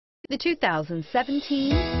The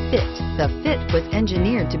 2017 Fit. The Fit was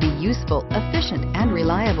engineered to be useful, efficient, and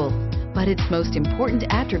reliable. But its most important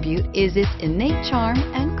attribute is its innate charm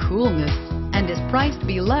and coolness, and is priced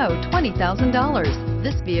below $20,000.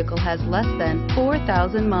 This vehicle has less than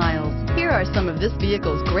 4,000 miles. Here are some of this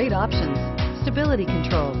vehicle's great options: stability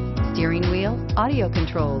control, steering wheel audio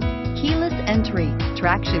controls, keyless entry,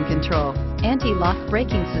 traction control, anti-lock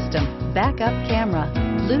braking system, backup camera,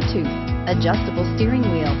 Bluetooth, adjustable steering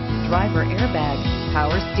wheel, driver airbag,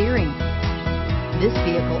 power steering. This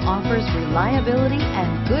vehicle offers reliability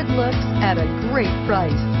and good looks at a great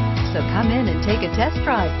price. So come in and take a test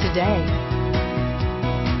drive today.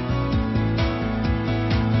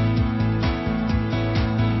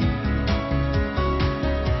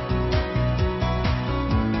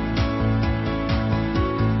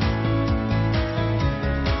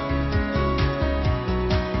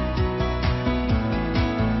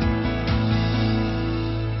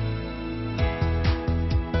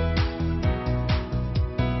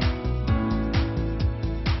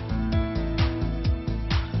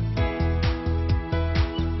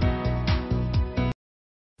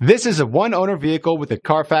 This is a one-owner vehicle with a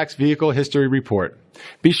Carfax Vehicle History Report.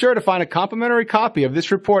 Be sure to find a complimentary copy of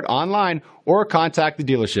this report online or contact the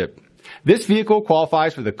dealership. This vehicle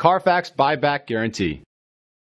qualifies for the Carfax Buyback Guarantee.